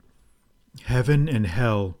Heaven and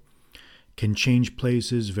hell can change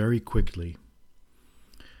places very quickly.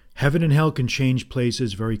 Heaven and hell can change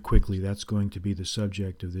places very quickly. That's going to be the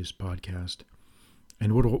subject of this podcast.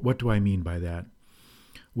 And what do I mean by that?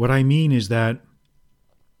 What I mean is that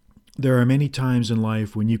there are many times in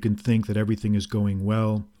life when you can think that everything is going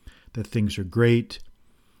well, that things are great,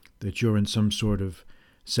 that you're in some sort of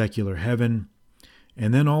secular heaven,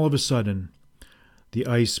 and then all of a sudden, the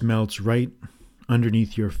ice melts right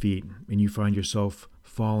underneath your feet, and you find yourself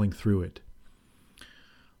falling through it.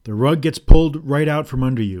 The rug gets pulled right out from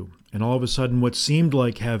under you, and all of a sudden what seemed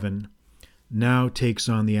like heaven now takes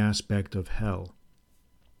on the aspect of hell.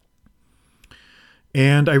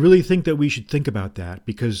 And I really think that we should think about that,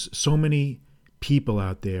 because so many people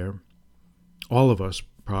out there, all of us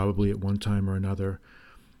probably at one time or another,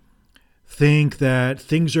 think that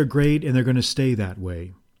things are great and they're going to stay that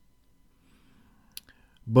way.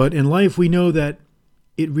 But in life, we know that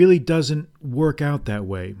it really doesn't work out that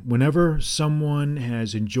way. Whenever someone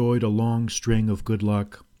has enjoyed a long string of good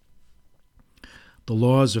luck, the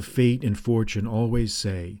laws of fate and fortune always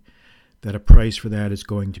say that a price for that is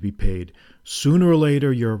going to be paid. Sooner or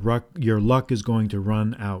later, your luck is going to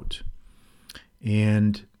run out.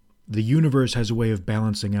 And the universe has a way of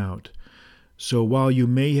balancing out. So while you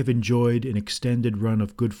may have enjoyed an extended run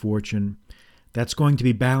of good fortune, that's going to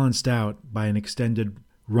be balanced out by an extended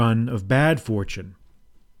run of bad fortune.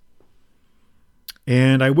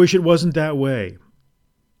 And I wish it wasn't that way.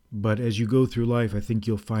 But as you go through life, I think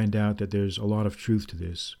you'll find out that there's a lot of truth to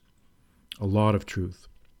this. A lot of truth.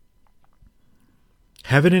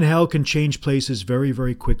 Heaven and hell can change places very,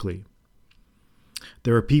 very quickly.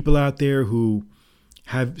 There are people out there who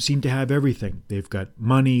seem to have everything. They've got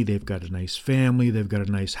money, they've got a nice family, they've got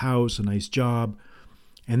a nice house, a nice job.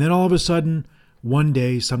 And then all of a sudden, one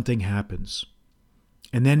day something happens.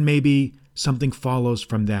 And then maybe something follows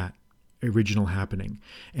from that original happening.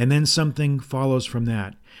 And then something follows from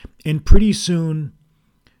that. And pretty soon,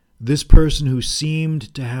 this person who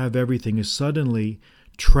seemed to have everything is suddenly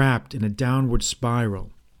trapped in a downward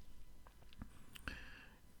spiral.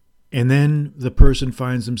 And then the person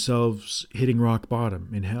finds themselves hitting rock bottom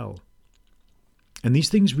in hell. And these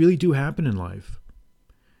things really do happen in life.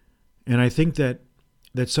 And I think that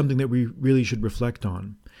that's something that we really should reflect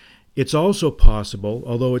on. It's also possible,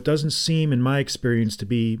 although it doesn't seem in my experience to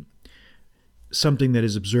be something that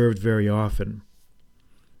is observed very often,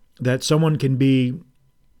 that someone can be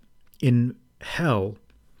in hell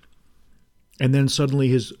and then suddenly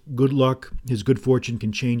his good luck, his good fortune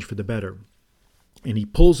can change for the better. And he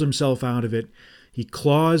pulls himself out of it. He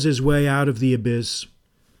claws his way out of the abyss.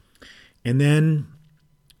 And then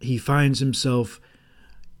he finds himself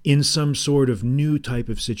in some sort of new type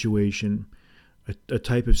of situation, a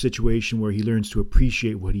type of situation where he learns to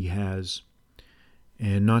appreciate what he has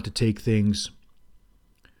and not to take things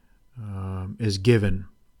as given.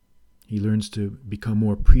 He learns to become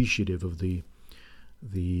more appreciative of the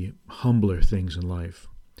humbler things in life.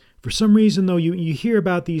 For some reason, though, you hear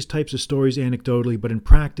about these types of stories anecdotally, but in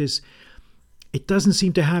practice, it doesn't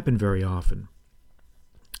seem to happen very often.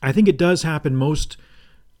 I think it does happen most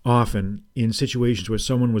often in situations where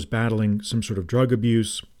someone was battling some sort of drug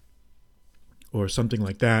abuse or something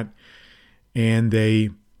like that, and they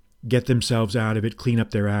get themselves out of it, clean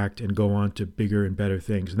up their act, and go on to bigger and better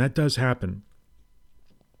things. And that does happen.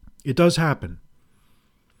 It does happen.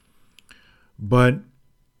 But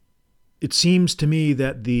it seems to me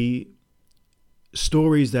that the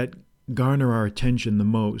stories that garner our attention the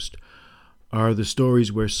most are the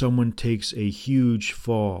stories where someone takes a huge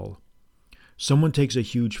fall. Someone takes a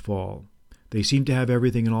huge fall. They seem to have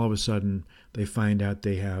everything, and all of a sudden they find out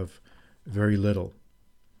they have very little.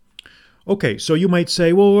 Okay, so you might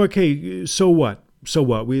say, well, okay, so what? So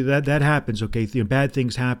what? That happens, okay? Bad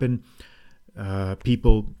things happen.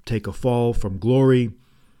 People take a fall from glory,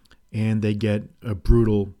 and they get a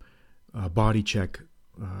brutal body check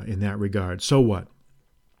in that regard. So what?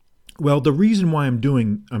 Well, the reason why I'm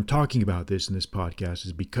talking about this in this podcast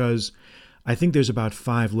is because I think there's about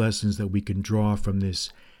 5 lessons that we can draw from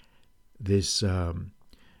this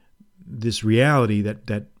reality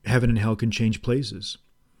that heaven and hell can change places.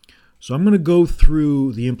 So I'm going to go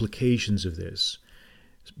through the implications of this,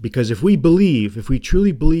 because if we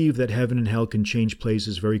truly believe that heaven and hell can change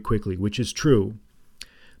places very quickly, which is true,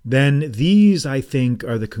 then these, I think,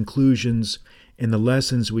 are the conclusions and the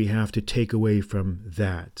lessons we have to take away from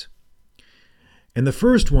that. And the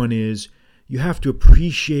first one is, you have to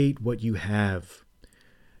appreciate what you have.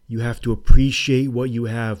 You have to appreciate what you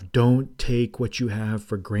have. Don't take what you have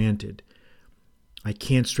for granted. I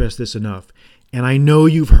can't stress this enough. And I know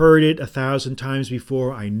you've heard it 1,000 times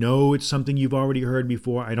before. I know it's something you've already heard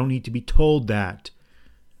before. I don't need to be told that.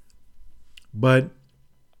 But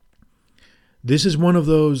this is one of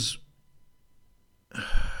those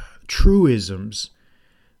truisms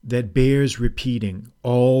that bears repeating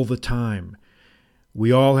all the time.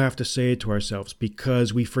 We all have to say it to ourselves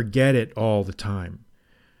because we forget it all the time.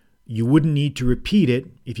 You wouldn't need to repeat it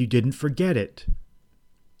if you didn't forget it.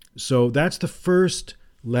 So that's the first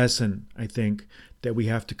lesson, I think, that we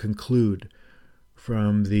have to conclude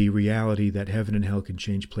from the reality that heaven and hell can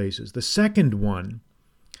change places. The second one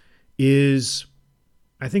is,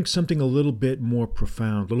 I think, something a little bit more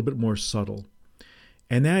profound, a little bit more subtle.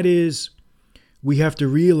 And that is, we have to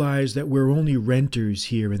realize that we're only renters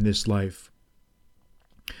here in this life.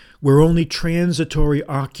 We're only transitory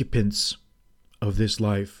occupants of this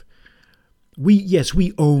life.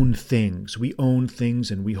 We own things. We own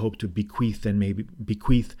things, and we hope to bequeath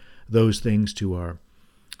those things to our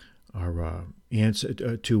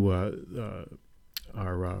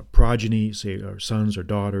progeny, say our sons or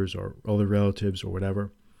daughters or other relatives or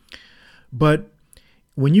whatever. But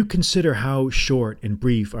when you consider how short and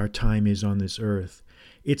brief our time is on this earth,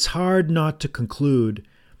 it's hard not to conclude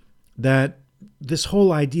that this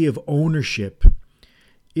whole idea of ownership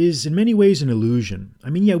is in many ways an illusion. I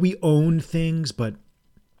mean, yeah, we own things, but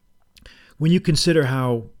when you consider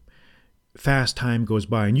how fast time goes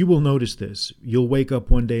by, and you will notice this, you'll wake up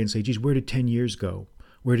one day and say, geez, where did 10 years go?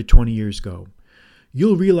 Where did 20 years go?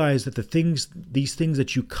 You'll realize that these things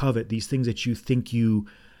that you covet, these things that you think you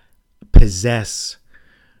possess,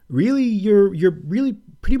 really, you're really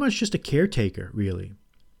pretty much just a caretaker, really.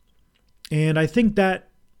 And I think that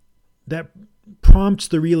prompts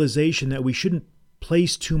the realization that we shouldn't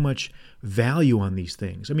place too much value on these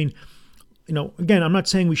things. I mean, again, I'm not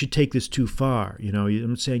saying we should take this too far. I'm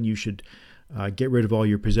not saying you should get rid of all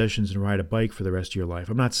your possessions and ride a bike for the rest of your life.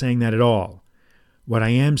 I'm not saying that at all. What I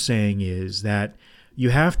am saying is that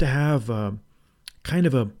you have to have kind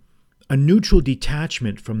of a neutral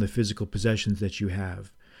detachment from the physical possessions that you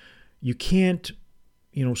have. You can't,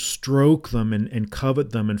 stroke them and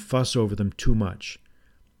covet them and fuss over them too much.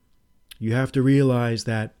 You have to realize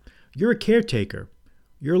that you're a caretaker.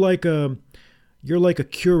 You're like a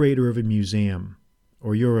curator of a museum,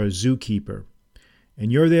 or you're a zookeeper,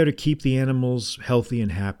 and you're there to keep the animals healthy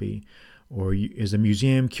and happy. Or as a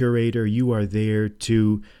museum curator, you are there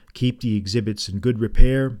to keep the exhibits in good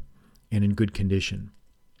repair and in good condition.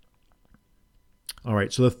 All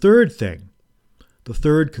right, so the third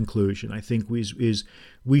conclusion, I think, is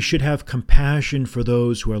we should have compassion for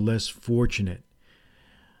those who are less fortunate.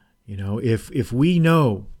 If we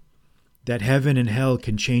know that heaven and hell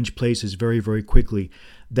can change places very, very quickly,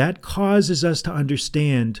 that causes us to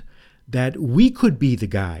understand that we could be the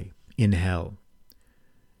guy in hell.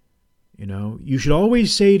 You should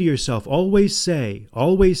always say to yourself, always say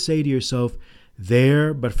to yourself,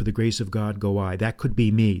 there, but for the grace of God go I. That could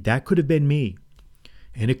be me. That could have been me.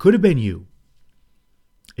 And it could have been you.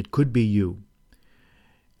 It could be you.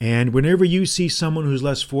 And whenever you see someone who's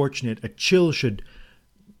less fortunate, a chill should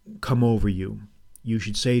come over you. You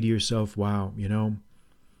should say to yourself, wow,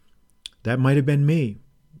 that might have been me.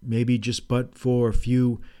 Maybe just but for a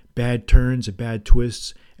few bad turns and bad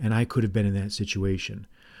twists, and I could have been in that situation.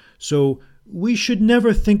 So we should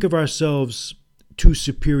never think of ourselves too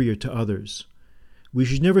superior to others. We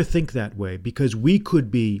should never think that way, because we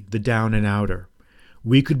could be the down and outer.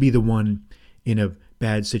 We could be the one in a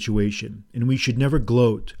bad situation, and we should never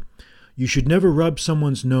gloat. You should never rub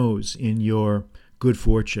someone's nose in your good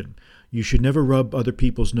fortune. You should never rub other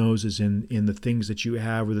people's noses in the things that you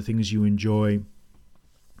have or the things you enjoy,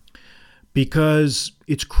 because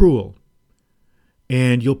it's cruel,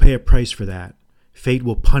 and you'll pay a price for that. Fate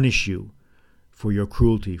will punish you for your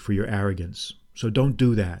cruelty, for your arrogance. So don't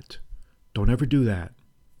do that. Don't ever do that.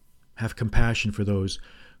 Have compassion for those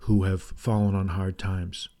who have fallen on hard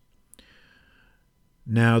times.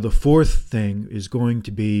 Now, the fourth thing is going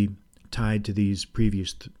to be tied to these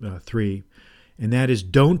previous three, and that is,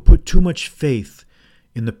 don't put too much faith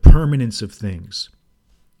in the permanence of things.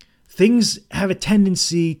 Things have a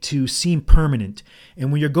tendency to seem permanent,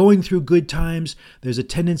 and when you're going through good times, there's a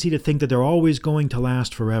tendency to think that they're always going to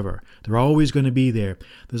last forever. They're always going to be there.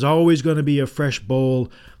 There's always going to be a fresh bowl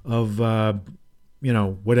of,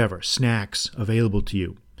 whatever, snacks available to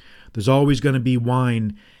you. There's always going to be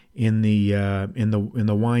wine in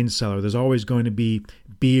the wine cellar. There's always going to be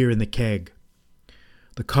beer in the keg.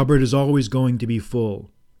 The cupboard is always going to be full.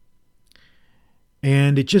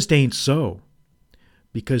 And it just ain't so,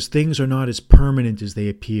 because things are not as permanent as they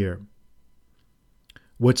appear.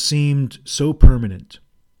 What seemed so permanent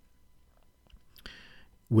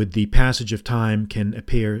with the passage of time can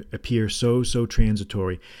appear so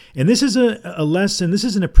transitory. And this is a lesson, this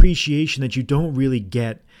is an appreciation that you don't really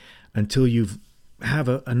get until you've have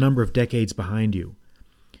a number of decades behind you.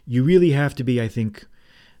 You really have to be, I think,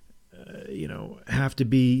 have to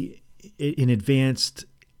be in advanced,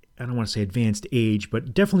 I don't want to say advanced age,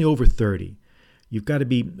 but definitely over 30. You've got to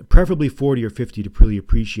be preferably 40 or 50 to really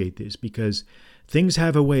appreciate this, because things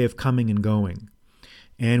have a way of coming and going.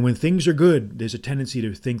 And when things are good, there's a tendency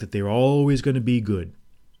to think that they're always going to be good.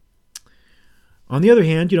 On the other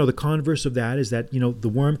hand, the converse of that is that, the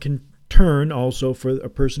worm can turn also for a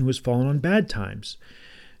person who has fallen on bad times.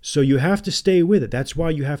 So you have to stay with it. That's why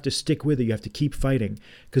you have to stick with it. You have to keep fighting.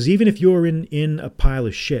 Because even if you're in a pile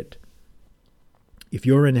of shit, if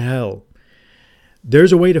you're in hell,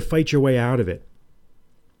 there's a way to fight your way out of it.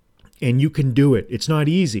 And you can do it. It's not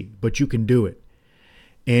easy, but you can do it.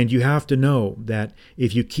 And you have to know that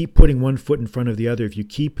if you keep putting one foot in front of the other, if you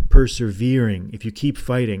keep persevering, if you keep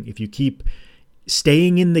fighting, if you keep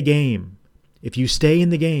staying in the game, if you stay in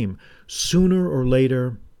the game, sooner or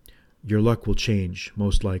later, your luck will change,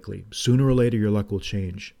 most likely. Sooner or later, your luck will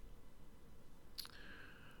change.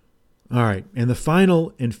 All right, and the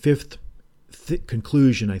final and fifth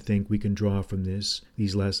conclusion I think we can draw from these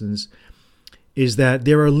lessons is that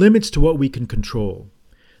there are limits to what we can control.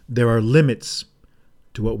 There are limits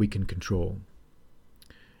to what we can control.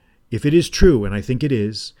 If it is true, and I think it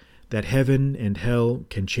is, that heaven and hell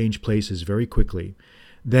can change places very quickly,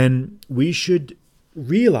 then we should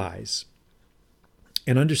realize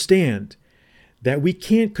and understand that we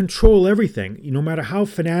can't control everything. No matter how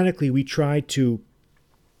fanatically we try to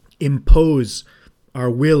impose our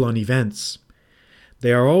will on events,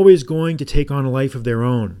 they are always going to take on a life of their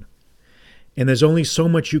own. And there's only so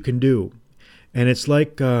much you can do. And it's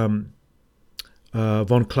like von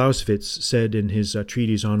Clausewitz said in his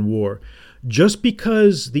treatise on war, just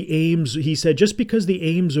because the aims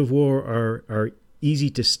of war are easy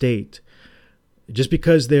to state, just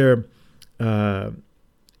because they're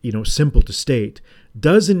simple to state,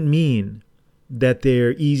 doesn't mean that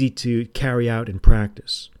they're easy to carry out in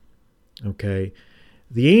practice. Okay?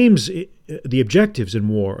 The objectives in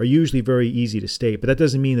war are usually very easy to state, but that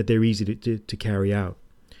doesn't mean that they're easy to carry out.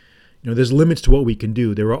 There's limits to what we can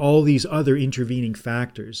do. There are all these other intervening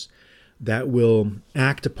factors that will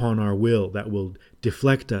act upon our will, that will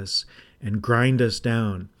deflect us and grind us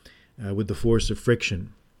down with the force of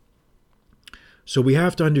friction. So we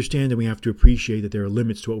have to understand and we have to appreciate that there are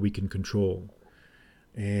limits to what we can control.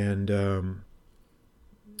 And,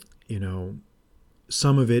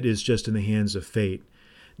 some of it is just in the hands of fate.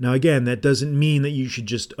 Now, again, that doesn't mean that you should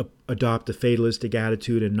just adopt a fatalistic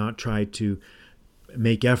attitude and not try to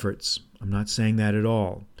make efforts. I'm not saying that at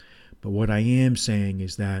all. But what I am saying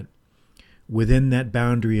is that within that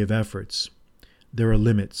boundary of efforts, there are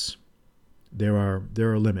limits. There are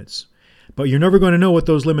limits. But you're never going to know what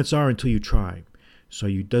those limits are until you try. So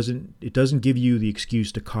it doesn't give you the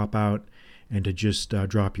excuse to cop out and to just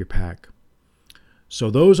drop your pack. So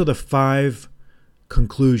those are the 5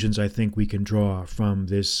 conclusions I think we can draw from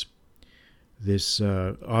this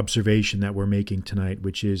observation that we're making tonight,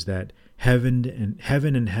 which is that heaven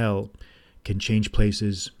and hell can change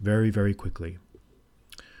places very, very quickly.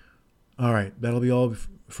 All right, that'll be all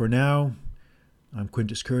for now. I'm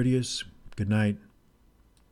Quintus Curtius. Good night.